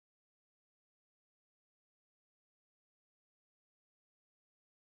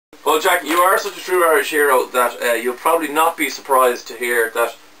Well, Jack, you are such a true Irish hero that you'll probably not be surprised to hear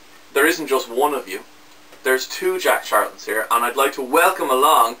that there isn't just one of you. There's two Jack Charltons here, and I'd like to welcome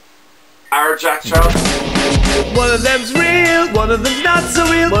along our Jack Charlton. One of them's real, one of them's not so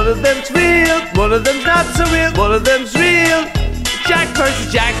real. One of them's real, one of them's not so real. One of them's real. Jack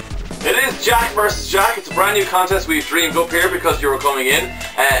versus Jack. It is Jack versus Jack. It's a brand new contest we've dreamed up here because you were coming in.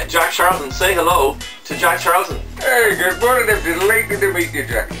 Jack Charlton, say hello to Jack Charlton. Hey, good morning. I'm delighted to meet you,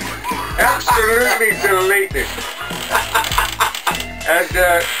 Jack. Absolutely delighted.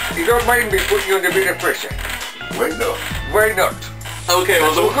 And you don't mind me putting you under a bit of pressure? Why not? Why not? Okay,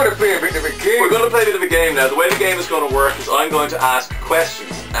 well, So we're going to play a bit of a game. we're going to play a bit of a game now. The way the game is going to work is I'm going to ask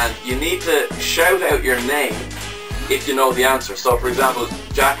questions, and you need to shout out your name if you know the answer. So, for example,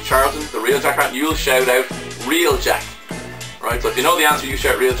 Jack Charlton, the real Jack Charlton, you'll shout out real Jack. Right? So if you know the answer, you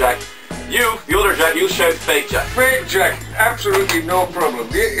shout real Jack. You, the other Jack, you'll shout fake Jack. Fake Jack, absolutely no problem.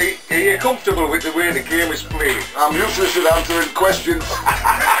 Are you comfortable with the way the game is played? I'm useless at answering questions.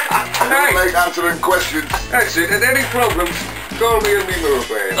 I don't like answering questions. That's it. And any problems, call me on me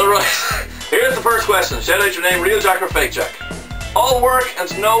mobile. Alright, here's the first question. Shout out your name, real Jack or fake Jack. All work and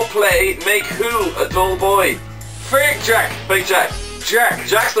no play make who a dull boy? Fake Jack. Fake Jack. Jack.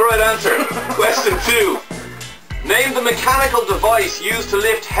 Jack's the right answer. Question 2. Name the mechanical device used to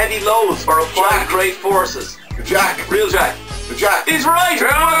lift heavy loads or apply Jack. great forces. The Jack. Real Jack. The Jack. He's right!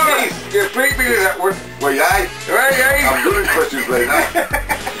 Oh, Jeez. you beat me to that one. Well, yeah. Right, I'm doing questions right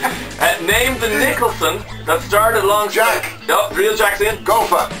now. Name the Nicholson that started alongside... Jack. No, real Jack's in.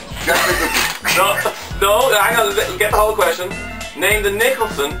 Gopher. Jack Nicholson. No, hang on, get the whole question. Name the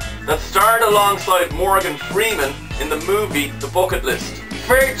Nicholson that starred alongside Morgan Freeman in the movie The Bucket List.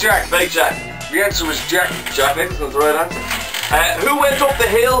 Fake Jack. Fake Jack. The answer was Jack. Jack Nicholson's the right answer. Who went up the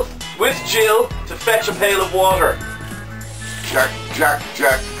hill with Jill to fetch a pail of water? Jack. Jack,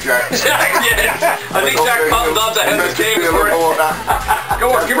 yeah. I think Jack cottoned on to how this game is working.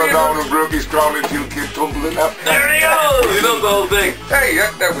 Go on, give me down a... and broke his crown until he kept tumbling up. There he goes! You know the whole thing. Hey,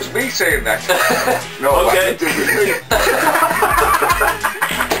 that was me saying that. No, Okay. it was me.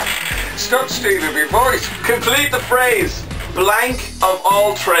 Stop stealing me voice. Complete the phrase. Blank of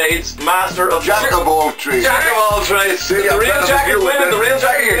all trades, master of... Jack of all trades. Jack of all trades. See, The I'm real better Jack than is you winning. with The real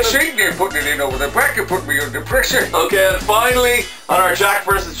Jack Hey, you're is winning. cheating, you're putting it in over the back, you put me under pressure. Okay, and finally, on our Jack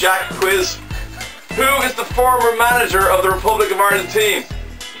versus Jack quiz, who is the former manager of the Republic of Ireland team?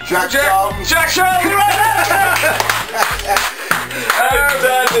 Jack Charlton. Jack Charlton, right?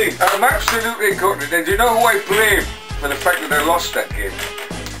 Outstanding. I'm absolutely gutted. And do you know who I blame for the fact that I lost that game?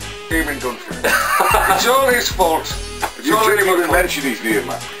 Eamon Dunphy. It's all his fault. It's You all shouldn't Eamon's even fault. mention his name,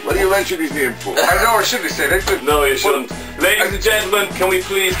 man. What do you mention his name for? I know I shouldn't have said it. No, you shouldn't. Ladies and gentlemen, can we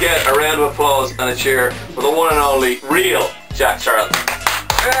please get a round of applause and a cheer for the one and only real Jack Charlton?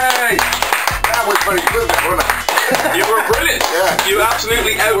 Hey! That was very good, wasn't it? You were brilliant. Yeah. You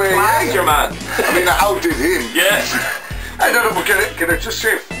absolutely outclassed your man. I mean, I outdid him. Yes. I don't know, but can I just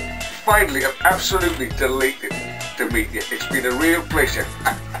say, finally, I'm absolutely delighted to meet you. It's been a real pleasure.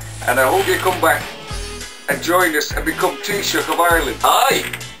 And I hope you come back and join us and become Taoiseach of Ireland. Aye.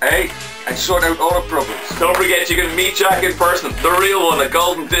 Hey? And sort out all the problems. Don't forget, you can meet Jack in person, the real one, at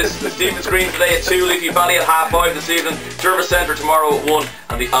Golden Disc, the Stephen's Green today at 2, Leafy Valley at 5:30 this evening, Jervis Centre tomorrow at 1,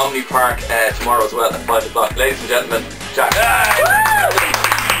 and the Omni Park tomorrow as well at 5 o'clock. Ladies and gentlemen, Jack.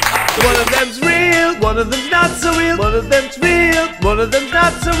 One of them's real, one of them's not so real. One of them's real, one of them's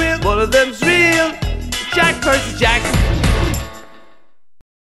not so real. One of them's real. Jack versus Jack.